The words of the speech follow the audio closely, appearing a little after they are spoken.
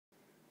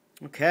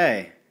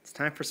Okay, it's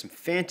time for some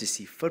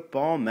fantasy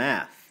football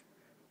math.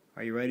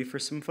 Are you ready for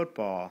some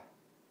football?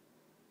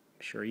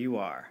 I'm sure you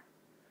are.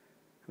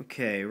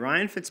 Okay,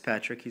 Ryan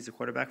Fitzpatrick, he's the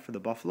quarterback for the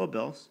Buffalo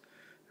Bills,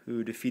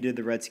 who defeated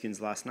the Redskins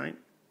last night.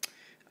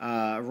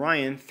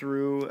 Ryan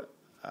threw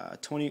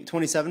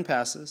 27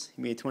 passes.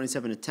 He made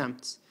 27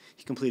 attempts.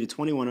 He completed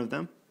 21 of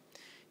them.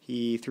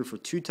 He threw for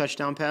 2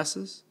 touchdown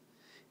passes,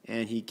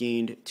 and he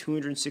gained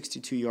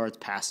 262 yards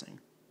passing.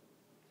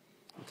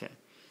 Okay,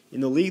 in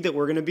the league that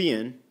we're going to be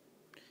in,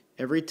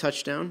 every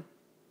touchdown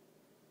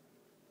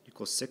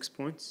equals 6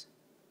 points.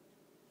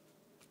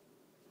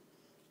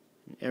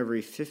 And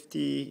every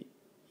 50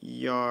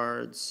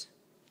 yards,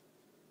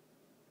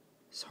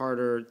 it's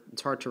hard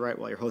to write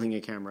while you're holding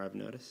a camera, I've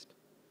noticed.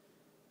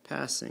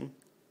 Passing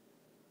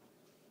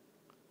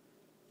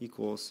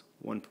equals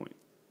 1 point.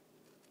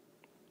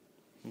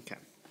 Okay.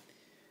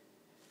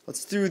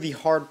 Let's do the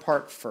hard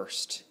part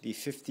first. The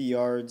 50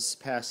 yards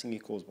passing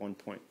equals 1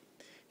 point.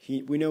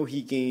 We know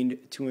he gained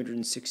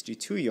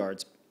 262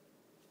 yards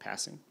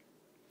passing.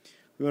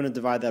 We want to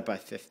divide that by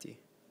 50,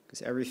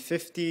 because every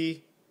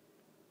 50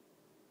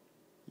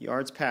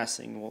 yards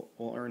passing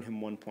will earn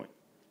him 1 point.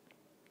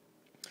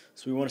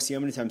 So we want to see how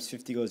many times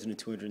 50 goes into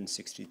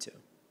 262.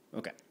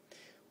 Okay.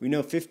 We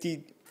know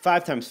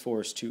 5 times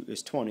 4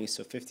 is 20,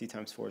 so 50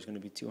 times 4 is going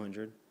to be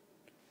 200.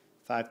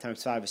 5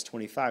 times 5 is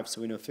 25,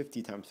 so we know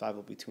 50 times 5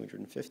 will be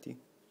 250.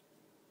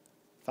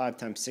 5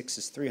 times 6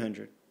 is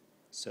 300,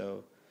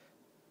 so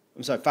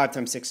 5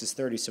 times 6 is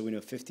 30, so we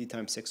know 50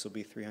 times 6 will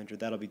be 300.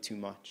 That'll be too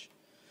much.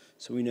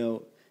 So we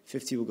know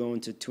 50 will go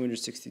into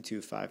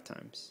 262 5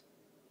 times.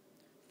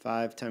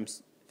 5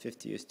 times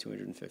 50 is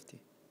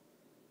 250.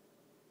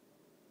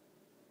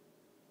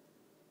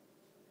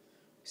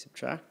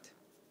 Subtract,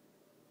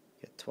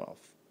 get 12.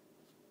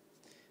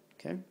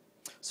 Okay?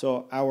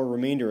 So our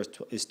remainder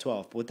is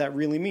 12. But what that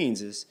really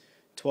means is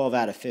 12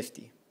 out of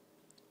 50.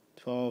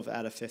 12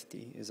 out of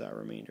 50 is our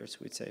remainder. So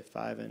we'd say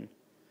 5 and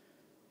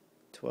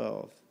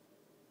 12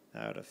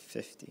 out of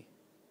 50.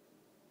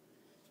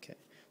 Okay,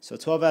 so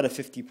 12 out of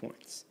 50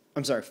 points.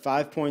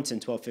 5 points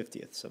and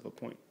 12/50ths of a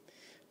point.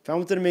 If I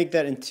wanted to make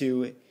that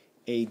into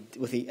a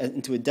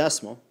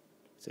decimal,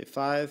 say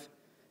 5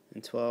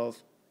 and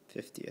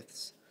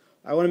 12/50ths.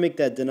 I want to make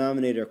that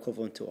denominator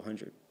equivalent to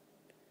 100.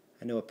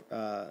 I know,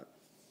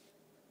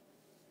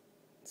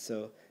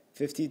 so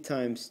 50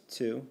 times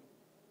 2.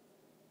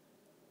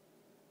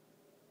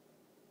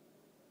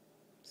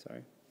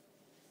 Sorry.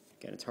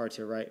 Again, it's hard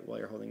to write while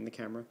you're holding the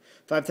camera.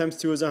 5 times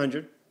 2 is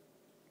 100.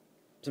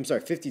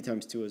 50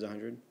 times 2 is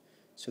 100.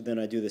 So then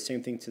I do the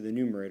same thing to the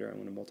numerator. I'm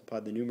going to multiply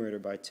the numerator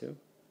by 2.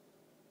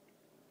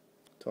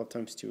 12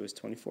 times 2 is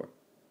 24.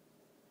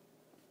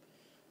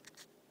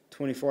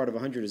 24 out of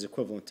 100 is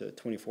equivalent to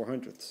 24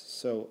 hundredths.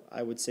 So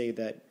I would say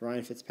that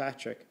Ryan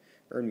Fitzpatrick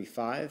earned me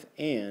 5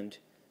 and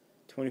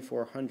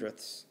 24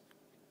 hundredths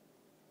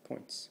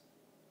points.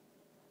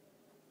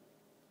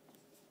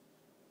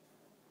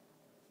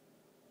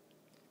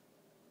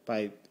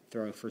 By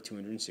throwing for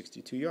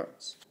 262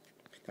 yards.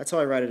 That's how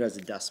I write it as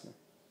a decimal.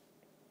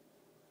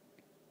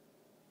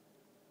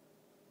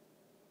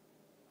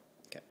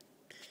 Okay.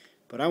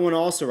 But I want to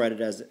also write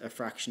it as a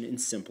fraction in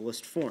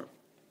simplest form.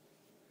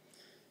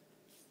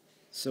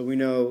 So we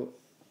know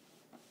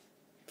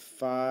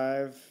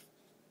 5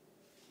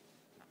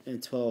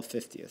 and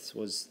 12/50ths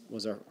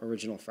was our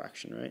original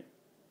fraction, right?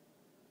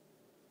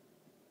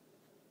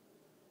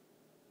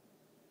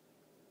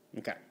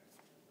 Okay.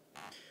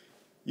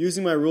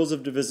 Using my rules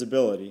of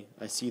divisibility,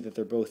 I see that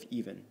they're both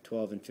even.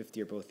 12 and 50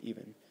 are both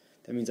even.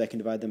 That means I can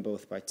divide them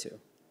both by 2.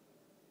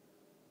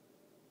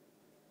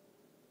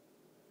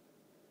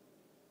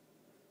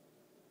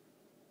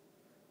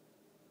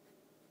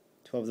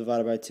 Twelve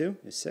divided by 2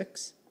 is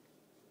 6.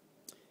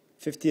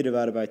 50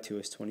 divided by 2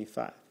 is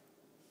 25.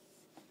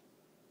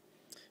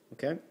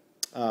 Okay?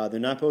 They're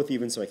not both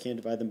even, so I can't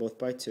divide them both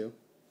by 2.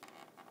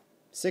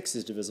 6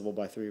 is divisible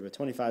by 3, but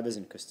 25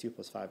 isn't, because 2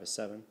 plus 5 is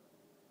 7.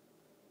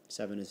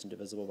 7 isn't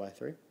divisible by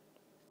 3.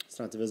 It's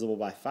not divisible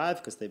by 5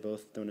 because they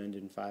both don't end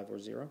in 5 or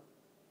 0.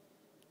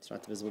 It's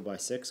not divisible by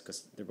 6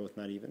 because they're both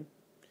not even.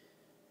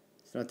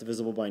 It's not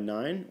divisible by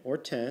 9 or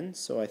 10,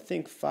 so I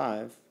think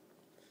 5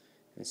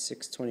 and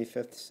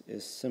 6/25ths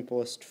is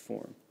simplest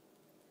form.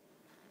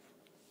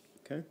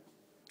 Okay?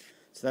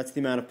 So that's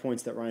the amount of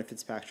points that Ryan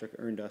Fitzpatrick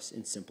earned us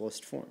in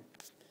simplest form,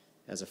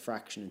 as a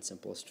fraction in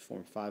simplest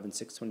form. 5 and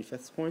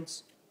 6/25ths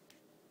points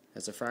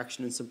as a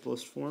fraction in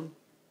simplest form.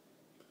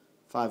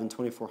 5 and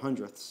 24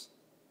 hundredths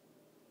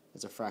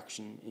as a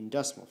fraction in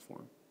decimal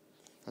form.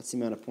 That's the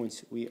amount of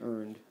points we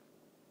earned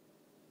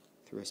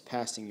through his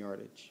passing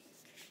yardage.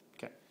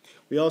 Okay.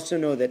 We also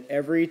know that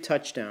every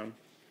touchdown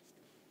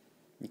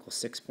equals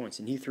 6 points,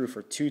 and he threw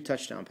for 2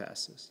 touchdown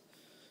passes.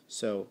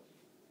 So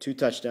 2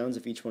 touchdowns,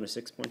 if each one is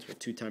 6 points, well,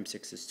 2 times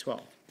 6 is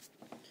 12.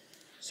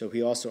 So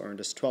he also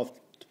earned us 12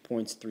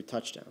 points through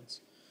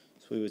touchdowns.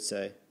 So we would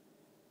say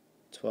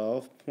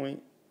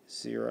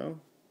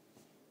 12.00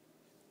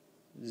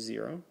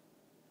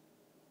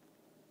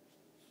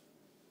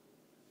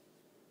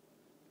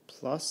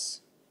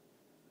 plus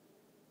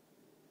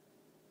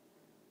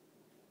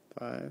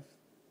 5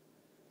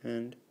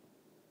 and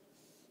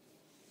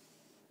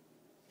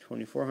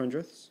 24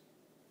 hundredths.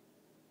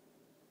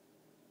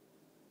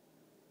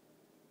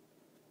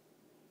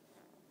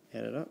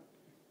 Add it up.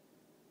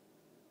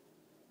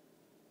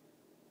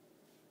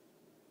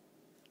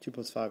 2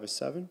 plus 5 is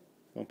 7.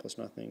 1 plus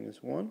nothing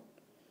is 1.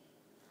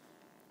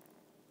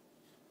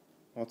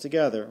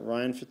 Altogether,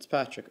 Ryan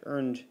Fitzpatrick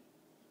earned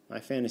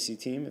my fantasy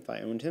team, if I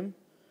owned him,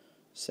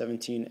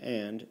 17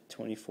 and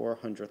 24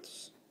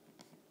 hundredths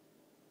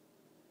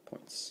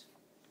points.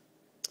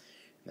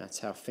 And that's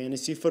how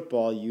fantasy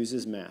football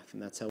uses math,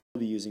 and that's how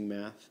we'll be using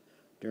math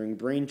during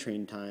brain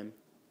train time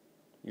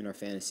in our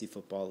fantasy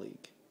football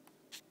league.